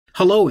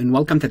Hello and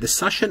welcome to this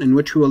session in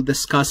which we will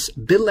discuss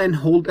bill and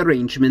hold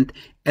arrangement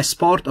as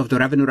part of the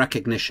revenue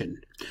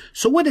recognition.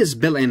 So what is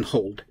bill and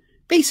hold?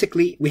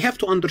 Basically, we have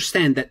to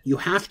understand that you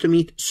have to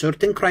meet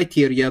certain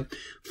criteria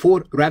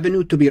for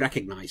revenue to be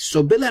recognized.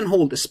 So bill and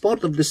hold is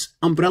part of this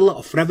umbrella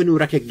of revenue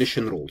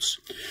recognition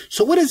rules.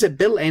 So what is a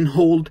bill and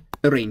hold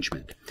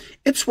arrangement?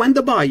 It's when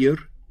the buyer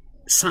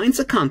signs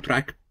a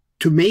contract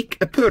to make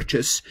a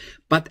purchase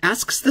but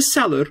asks the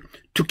seller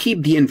to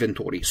keep the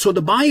inventory. So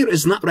the buyer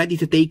is not ready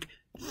to take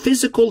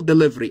physical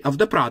delivery of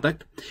the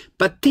product,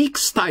 but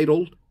takes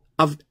title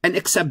of and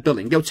accept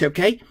billing. They would say,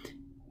 okay,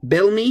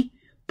 bill me,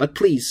 but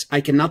please,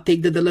 I cannot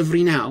take the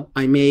delivery now.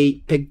 I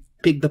may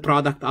pick the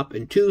product up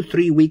in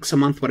 2-3 weeks, a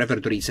month, whatever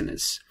the reason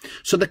is.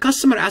 So the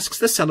customer asks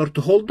the seller to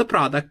hold the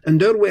product in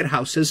their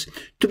warehouses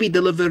to be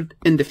delivered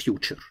in the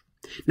future.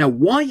 Now,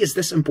 why is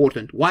this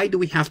important? Why do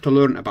we have to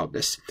learn about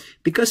this?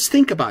 Because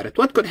think about it.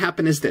 What could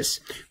happen is this.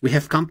 We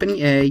have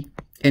company A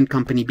and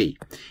company B.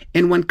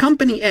 And when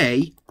company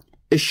A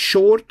is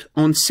short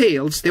on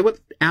sales, they would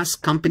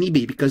ask company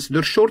B because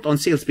they're short on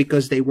sales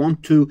because they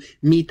want to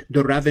meet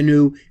the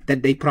revenue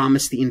that they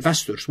promised the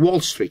investors, Wall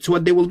Street. So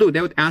what they will do,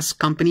 they would ask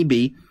company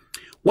B,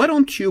 why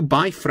don't you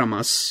buy from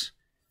us,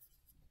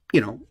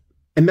 $1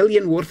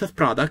 million worth of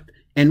product,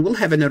 and we'll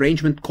have an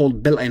arrangement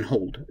called bill and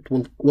hold.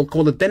 We'll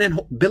call it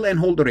bill and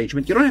hold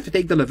arrangement. You don't have to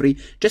take delivery,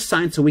 just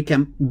sign so we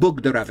can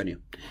book the revenue.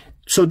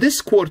 So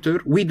this quarter,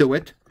 we do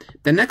it.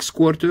 The next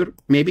quarter,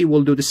 maybe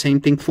we'll do the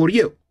same thing for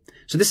you.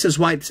 So this is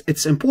why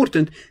it's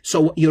important.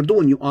 So what you're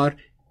doing, you are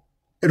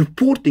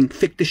reporting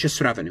fictitious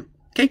revenue,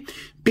 okay?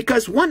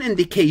 Because one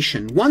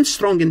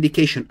strong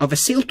indication of a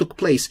sale took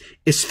place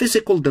is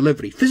physical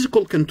delivery,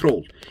 physical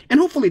control. And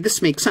hopefully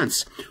this makes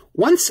sense.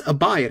 Once a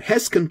buyer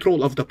has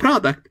control of the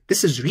product,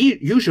 this is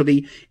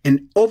usually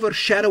an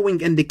overshadowing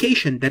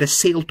indication that a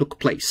sale took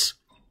place.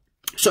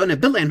 So in a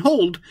bill and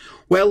hold,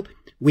 well,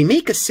 we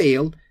make a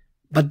sale,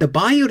 but the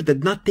buyer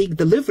did not take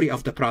delivery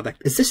of the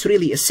product. Is this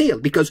really a sale?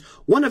 Because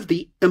one of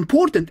the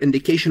important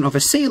indication of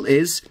a sale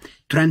is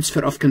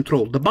transfer of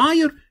control. The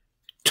buyer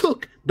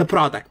took the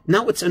product.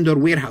 Now it's in their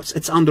warehouse.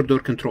 It's under their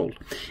control.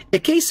 A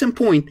case in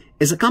point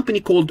is a company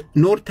called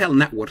Nortel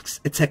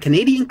Networks. It's a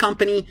Canadian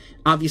company.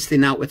 Obviously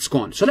now it's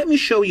gone. So let me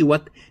show you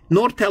what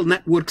Nortel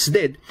Networks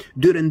did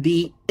during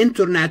the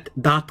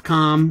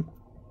internet.com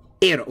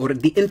era, or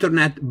the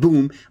internet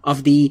boom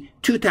of the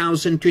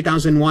 2000,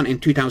 2001,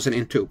 and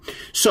 2002.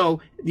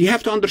 So you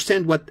have to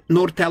understand what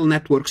Nortel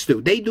Networks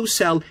do. They do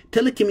sell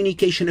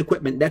telecommunication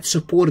equipment that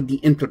support the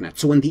internet.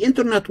 So when the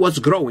internet was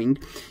growing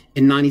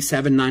in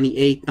 97,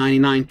 98,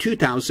 99,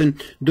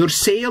 2000, their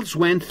sales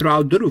went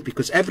throughout the roof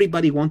because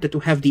everybody wanted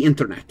to have the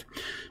internet.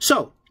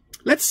 So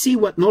let's see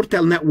what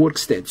Nortel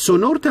Networks did. So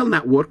Nortel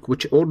Network,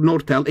 or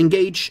Nortel,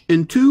 engaged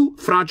in two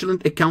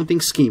fraudulent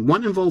accounting schemes,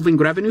 one involving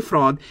revenue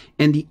fraud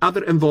and the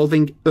other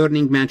involving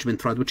earning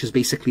management fraud, which is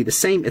basically the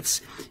same.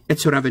 It's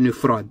a revenue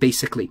fraud,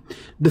 basically.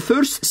 The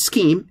first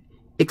scheme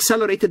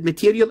accelerated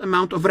material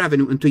amount of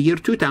revenue into year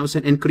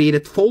 2000 and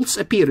created false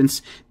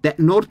appearance that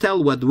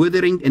Nortel was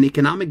weathering an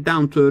economic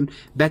downturn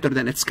better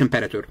than its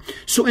competitor.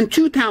 So in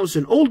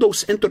 2000, all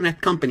those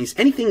internet companies,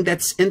 anything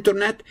that's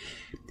internet,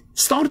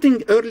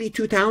 starting early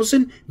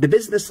 2000, the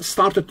business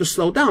started to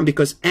slow down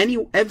because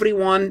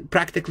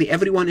practically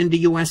everyone in the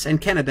US and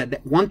Canada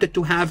that wanted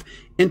to have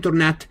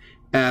internet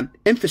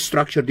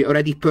infrastructure, they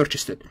already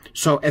purchased it.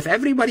 So if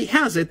everybody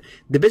has it,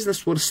 the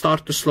business will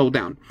start to slow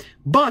down.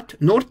 But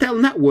Nortel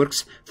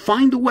Networks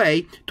find a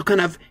way to kind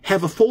of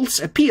have a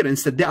false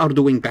appearance that they are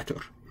doing better.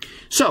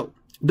 So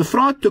the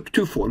fraud took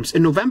two forms.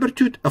 In November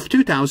of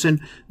 2000,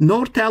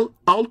 Nortel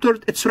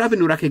altered its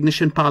revenue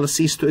recognition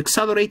policies to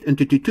accelerate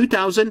into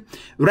 2000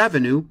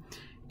 revenue,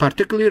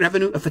 particularly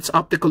revenue of its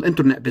optical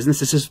internet business.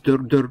 This is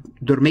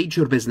their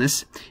major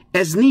business,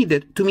 as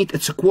needed to meet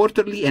its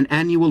quarterly and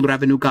annual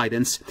revenue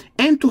guidance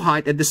and to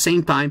hide at the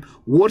same time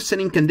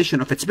worsening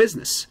condition of its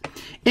business.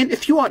 And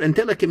if you are in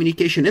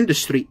telecommunication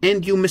industry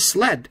and you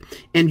misled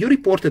and you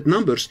reported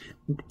numbers,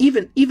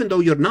 even though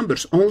your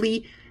numbers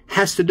only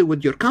has to do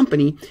with your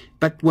company,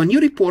 but when you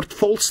report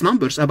false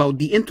numbers about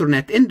the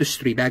internet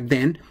industry back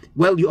then,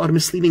 well, you are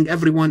misleading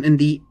everyone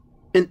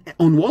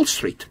on Wall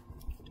Street.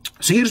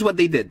 So here's what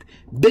they did.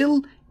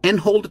 Bill and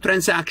hold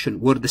transaction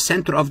were the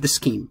center of the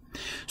scheme.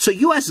 So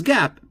US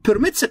GAAP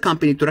permits a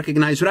company to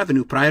recognize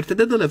revenue prior to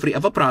the delivery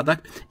of a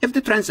product if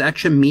the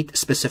transaction meets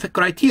specific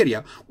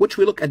criteria, which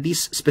we look at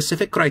these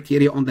specific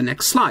criteria on the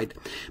next slide.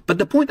 But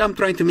the point I'm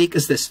trying to make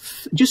is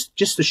this,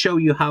 just to show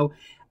you how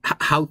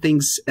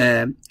things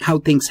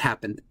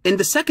happened. In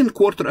the second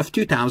quarter of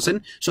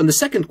 2000, so in the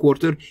second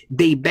quarter,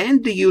 they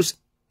banned the use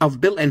of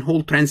bill and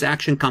hold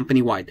transaction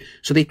company-wide.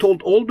 So they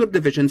told all their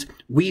divisions,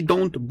 we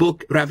don't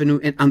book revenue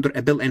under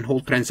a bill and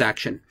hold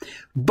transaction.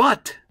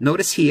 But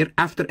notice here,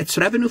 after its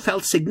revenue fell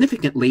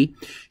significantly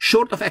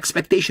short of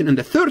expectation in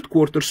the third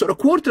quarter, so a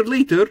quarter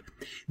later,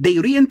 they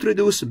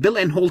reintroduced bill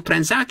and hold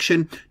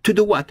transaction to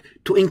do what?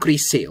 To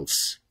increase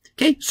sales.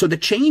 Okay, so the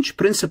change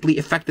principally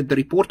affected the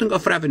reporting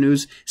of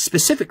revenues,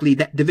 specifically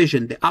that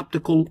division, the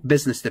optical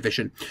business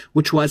division,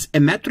 which was a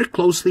metric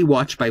closely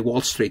watched by Wall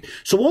Street.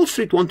 So Wall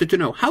Street wanted to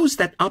know, how is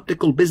that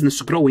optical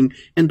business growing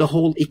in the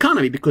whole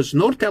economy? Because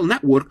Nortel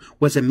Network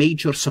was a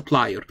major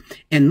supplier,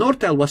 and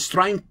Nortel was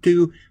trying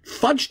to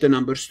fudge the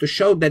numbers to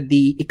show that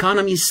the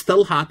economy is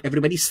still hot,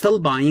 everybody's still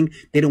buying.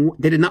 They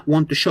did not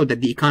want to show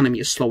that the economy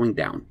is slowing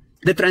down.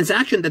 The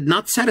transaction did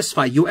not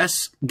satisfy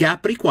U.S.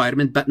 GAAP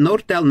requirement, but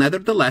Nortel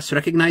nevertheless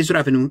recognized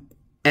revenue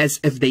as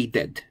if they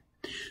did.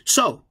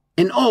 So,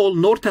 in all,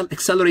 Nortel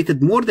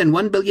accelerated more than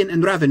 $1 billion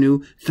in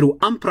revenue through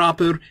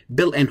improper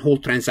bill and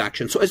hold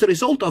transactions. So as a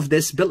result of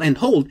this bill and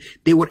hold,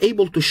 they were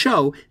able to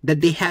show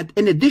that they had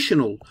an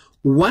additional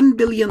 $1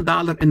 billion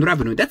in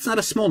revenue. That's not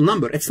a small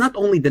number. It's not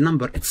only the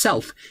number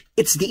itself,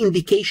 it's the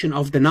indication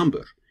of the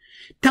number.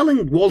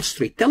 Telling Wall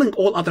Street, telling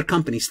all other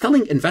companies,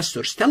 telling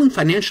investors, telling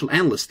financial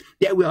analysts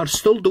that we are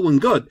still doing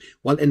good,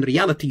 while in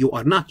reality you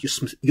are not.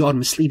 You are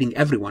misleading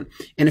everyone.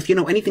 And if you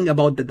know anything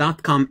about the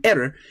dot-com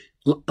era,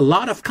 a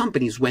lot of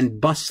companies went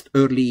bust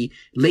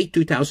late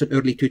 2000,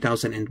 early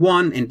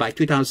 2001, and by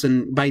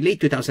late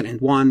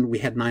 2001 we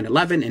had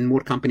 9/11, and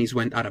more companies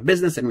went out of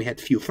business, and we had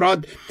few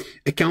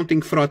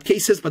accounting fraud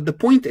cases. But the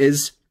point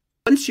is,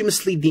 once you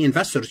mislead the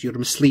investors, you're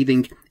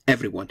misleading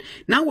everyone.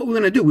 Now what we're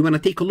going to do, we're going to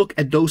take a look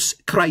at those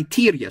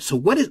criteria. So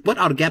what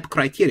are GAAP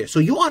criteria? So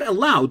you are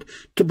allowed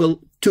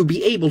to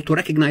be able to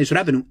recognize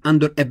revenue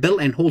under a bill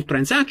and hold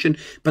transaction,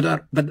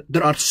 but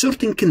there are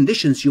certain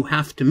conditions you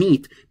have to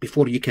meet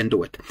before you can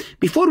do it.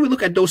 Before we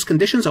look at those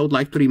conditions, I would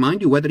like to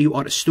remind you, whether you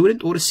are a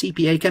student or a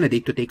CPA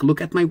candidate, to take a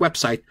look at my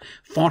website,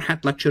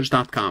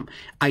 farhatlectures.com.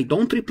 I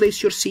don't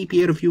replace your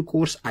CPA review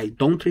course. I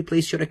don't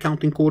replace your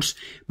accounting course.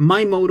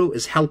 My motto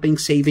is helping,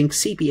 saving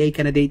CPA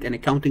candidate and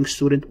accounting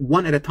student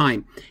one at a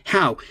time.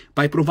 How?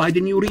 By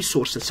providing you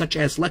resources such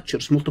as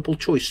lectures, multiple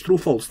choice, true,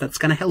 false. That's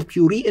going to help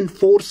you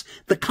reinforce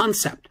the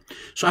concept.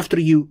 So after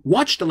you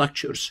watch the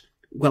lectures,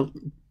 well,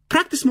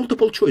 practice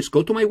multiple choice.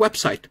 Go to my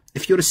website.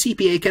 If you're a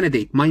CPA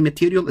candidate, my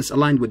material is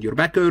aligned with your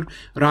Becker,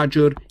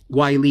 Roger,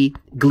 Wiley,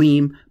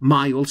 Gleam,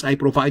 Miles. I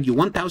provide you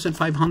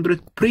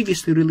 1,500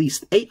 previously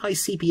released AI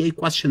CPA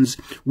questions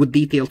with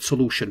detailed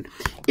solution.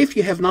 If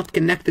you have not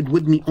connected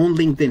with me on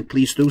LinkedIn,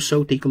 please do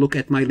so. Take a look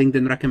at my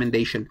LinkedIn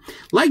recommendation.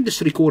 Like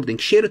this recording,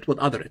 share it with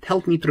others. It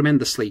helped me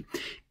tremendously.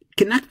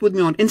 Connect with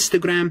me on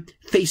Instagram,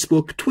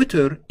 Facebook,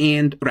 Twitter,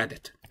 and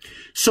Reddit.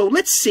 So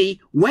let's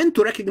see when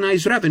to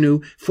recognize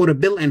revenue for a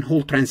bill and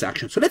hold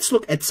transaction. So let's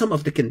look at some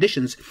of the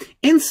conditions,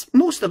 and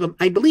most of them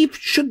I believe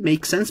should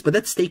make sense, but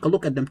let's take a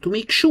look at them to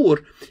make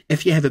sure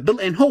if you have a bill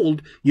and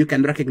hold, you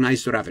can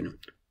recognize the revenue.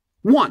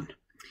 1.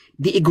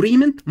 The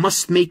agreement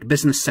must make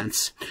business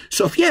sense.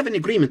 So if you have an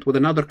agreement with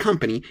another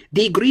company,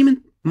 the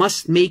agreement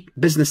must make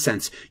business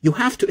sense. You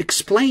have to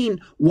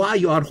explain why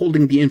you are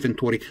holding the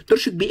inventory. There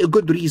should be a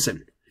good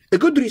reason. A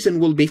good reason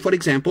will be, for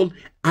example,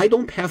 I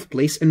don't have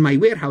place in my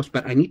warehouse,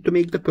 but I need to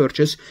make the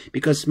purchase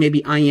because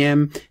maybe I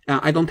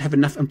don't have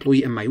enough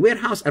employee in my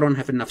warehouse. I don't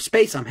have enough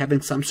space. I'm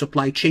having some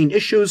supply chain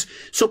issues.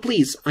 So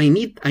please, I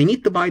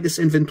need to buy this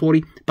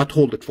inventory, but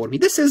hold it for me.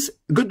 This is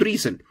a good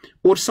reason,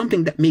 or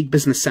something that make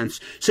business sense.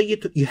 So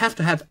you have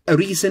to have a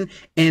reason,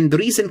 and the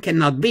reason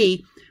cannot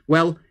be,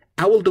 well,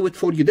 I will do it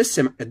for you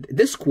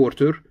this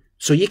quarter,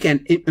 so you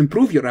can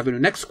improve your revenue.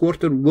 Next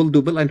quarter, we'll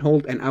do bill and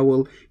hold, and I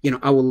will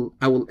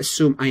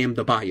assume I am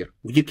the buyer.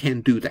 You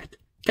can't do that.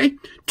 Okay.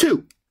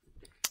 2,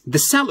 the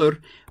seller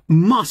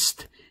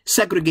must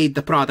segregate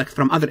the product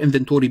from other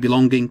inventory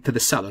belonging to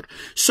the seller.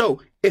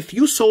 So if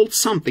you sold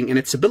something and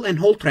it's a bill and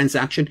hold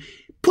transaction,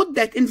 put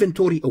that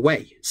inventory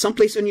away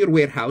someplace in your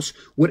warehouse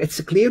where it's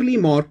clearly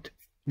marked.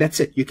 That's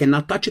it. You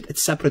cannot touch it.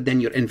 It's separate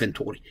than your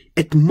inventory.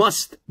 It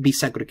must be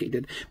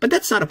segregated. But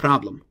that's not a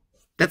problem.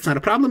 That's not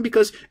a problem,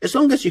 because as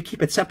long as you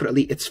keep it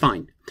separately, it's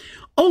fine.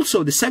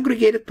 Also, the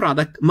segregated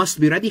product must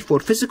be ready for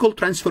physical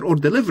transfer or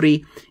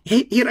delivery.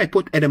 Here I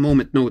put at a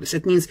moment notice.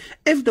 It means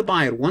if the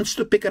buyer wants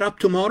to pick it up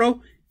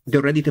tomorrow,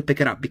 they're ready to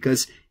pick it up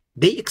because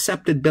they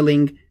accepted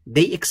billing,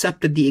 they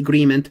accepted the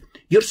agreement.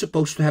 You're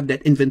supposed to have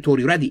that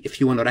inventory ready if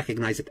you want to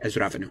recognize it as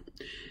revenue.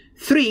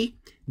 3,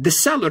 the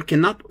seller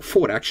cannot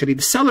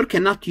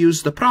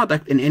use the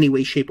product in any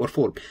way, shape, or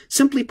form.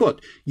 Simply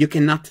put, you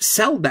cannot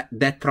sell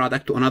that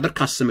product to another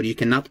customer. You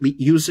cannot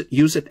use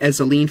it as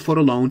a lien for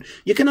a loan.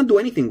 You cannot do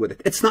anything with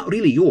it. It's not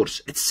really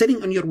yours. It's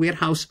sitting in your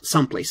warehouse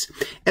someplace.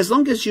 As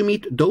long as you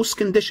meet those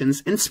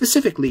conditions, and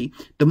specifically,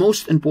 the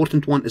most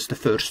important one is the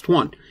first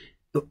one.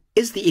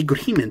 Is the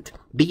agreement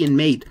being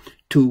made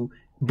to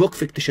book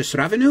fictitious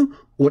revenue,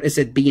 or is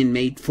it being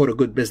made for a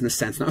good business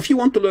sense? Now, if you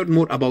want to learn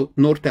more about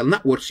Nortel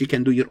Networks, you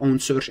can do your own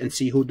search and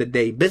see who did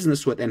they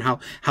business with and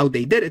how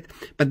they did it.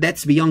 But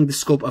that's beyond the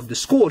scope of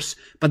this course.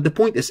 But the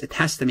point is, it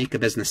has to make a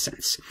business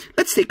sense.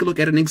 Let's take a look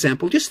at an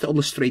example just to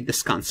illustrate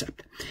this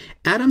concept.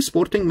 Adam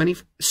Sporting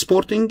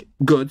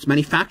Goods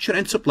manufacture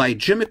and supply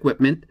gym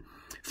equipments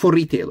for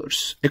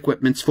retailers.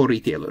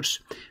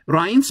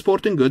 Ryan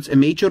Sporting Goods, a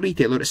major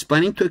retailer, is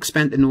planning to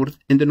expand in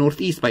the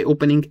Northeast by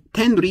opening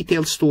 10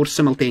 retail stores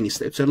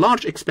simultaneously. It's a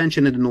large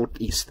expansion in the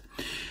Northeast.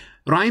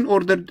 Ryan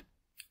ordered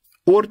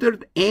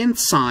and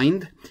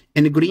signed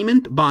an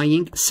agreement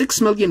buying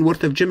 $6 million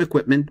worth of gym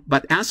equipment,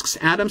 but asks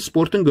Adams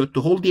Sporting Goods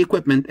to hold the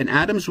equipment in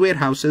Adams'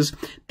 warehouses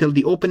till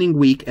the opening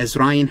week, as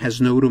Ryan has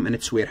no room in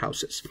its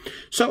warehouses.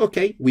 So,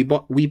 okay,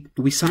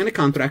 we sign a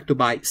contract to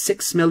buy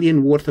 $6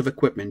 million worth of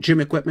equipment, gym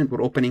equipment.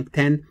 We're opening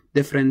 10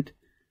 different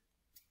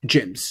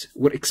gyms.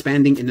 We're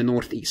expanding in the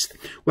Northeast.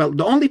 Well,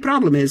 the only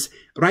problem is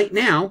right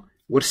now,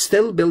 we're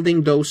still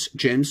building those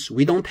gyms.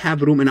 We don't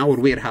have room in our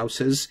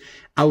warehouses.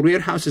 Our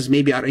warehouses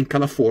maybe are in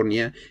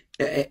California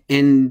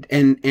and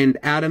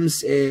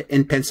Adams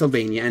in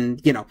Pennsylvania.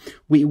 And, you know,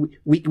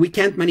 we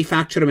can't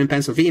manufacture them in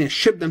Pennsylvania,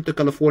 ship them to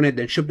California,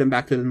 then ship them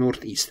back to the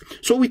Northeast.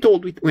 So we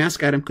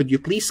asked Adam, could you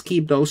please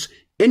keep those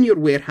in your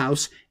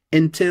warehouse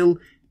until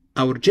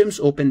our gyms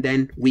open,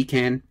 then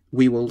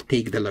we will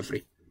take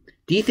delivery.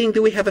 Do you think,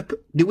 do we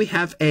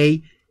have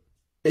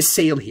a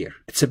sale here?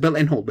 It's a bill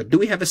and hold, but do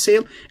we have a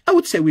sale? I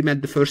would say we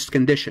met the first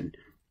condition.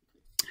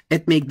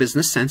 It makes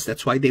business sense.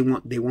 That's why they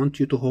want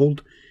you to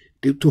hold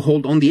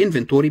on the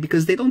inventory,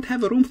 because they don't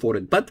have a room for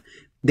it. But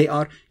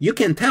you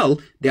can tell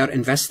they are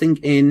investing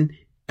in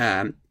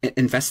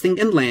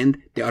land.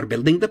 They are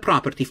building the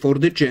property for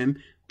the gym.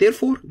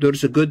 Therefore,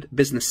 there's a good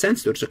business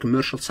sense. There's a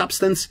commercial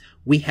substance.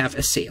 We have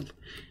a sale.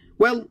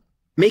 Well,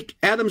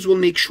 Adams will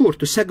make sure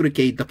to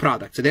segregate the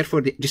product. So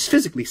therefore, they just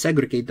physically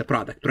segregate the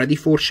product, ready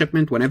for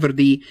shipment whenever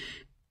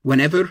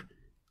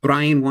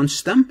Ryan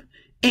wants them,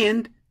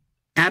 and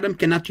Adam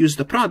cannot use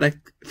the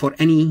product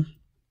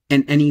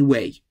in any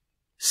way.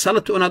 Sell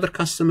it to another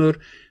customer,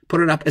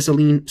 put it up as a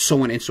lien,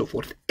 so on and so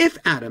forth. If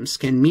Adams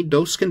can meet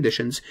those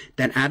conditions,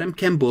 then Adam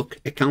can book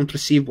account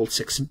receivable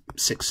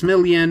 $6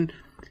 million,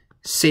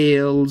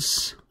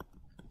 sales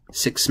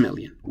 $6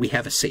 million. We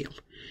have a sale.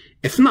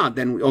 If not,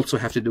 then we also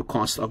have to do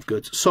cost of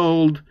goods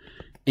sold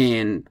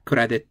and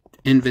credit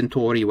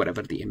inventory,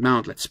 whatever the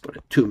amount. Let's put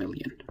it $2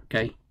 million.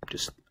 Okay,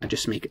 I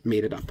just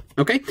made it up.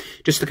 Okay,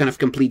 just to kind of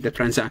complete the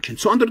transaction.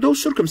 So under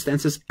those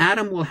circumstances,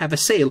 Adam will have a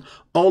sale,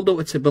 although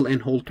it's a bill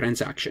and hold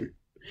transaction.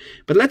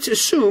 But let's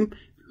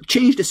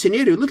change the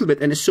scenario a little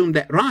bit and assume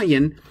that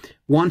Ryan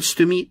wants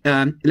to meet.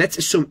 Let's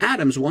assume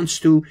Adams wants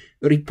to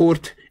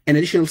report an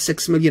additional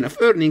 $6 million of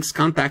earnings.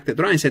 Contacted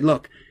Ryan, said,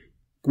 look,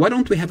 why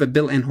don't we have a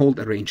bill and hold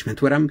arrangement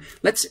where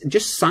let's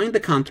just sign the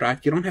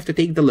contract. You don't have to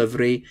take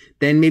delivery.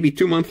 Then maybe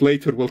 2 months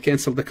later, we'll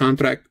cancel the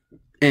contract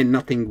and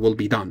nothing will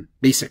be done,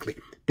 basically.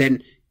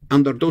 Then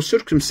under those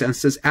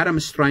circumstances, Adam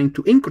is trying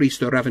to increase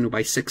their revenue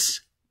by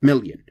 $6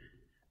 million.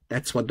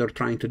 That's what they're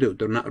trying to do.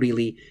 They're not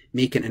really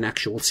making an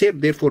actual sale.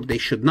 Therefore, they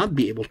should not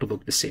be able to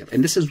book the sale.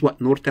 And this is what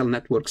Nortel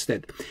Networks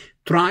did.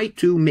 Try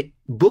to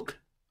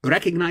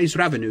recognize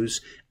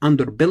revenues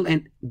under bill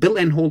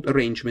and hold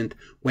arrangement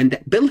when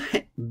that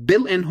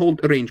bill and hold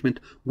arrangement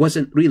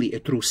wasn't really a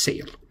true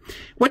sale.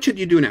 What should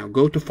you do now?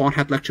 Go to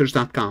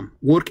farhatlectures.com,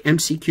 work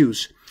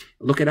MCQs,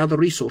 look at other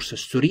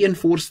resources to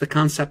reinforce the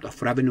concept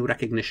of revenue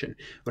recognition.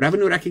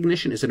 Revenue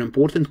recognition is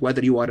important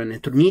whether you are an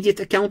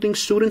intermediate accounting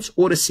student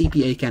or a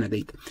CPA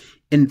candidate.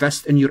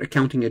 Invest in your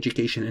accounting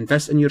education.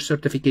 Invest in your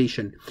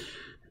certification.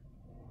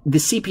 The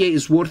CPA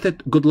is worth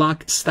it. Good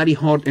luck, study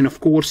hard, and of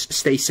course,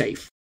 stay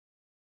safe.